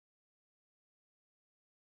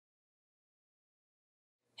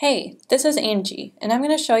Hey, this is Angie, and I'm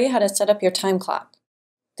going to show you how to set up your time clock.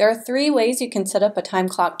 There are 3 ways you can set up a time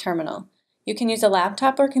clock terminal. You can use a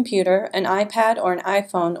laptop or computer, an iPad or an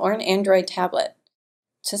iPhone, or an Android tablet.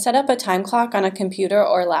 To set up a time clock on a computer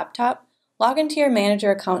or laptop, log into your manager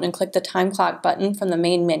account and click the time clock button from the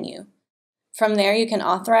main menu. From there, you can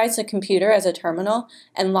authorize the computer as a terminal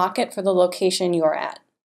and lock it for the location you're at.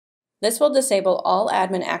 This will disable all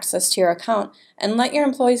admin access to your account and let your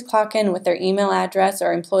employees clock in with their email address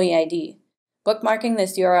or employee ID. Bookmarking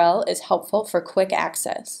this URL is helpful for quick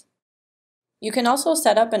access. You can also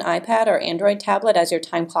set up an iPad or Android tablet as your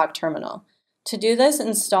time clock terminal. To do this,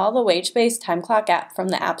 install the WageBase time clock app from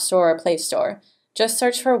the App Store or Play Store. Just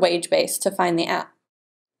search for WageBase to find the app.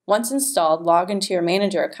 Once installed, log into your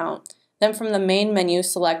manager account. Then from the main menu,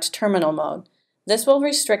 select Terminal Mode. This will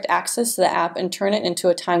restrict access to the app and turn it into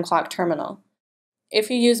a time clock terminal. If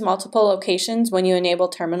you use multiple locations when you enable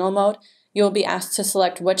terminal mode, you will be asked to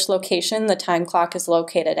select which location the time clock is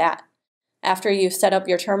located at. After you've set up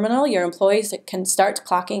your terminal, your employees can start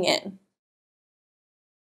clocking in.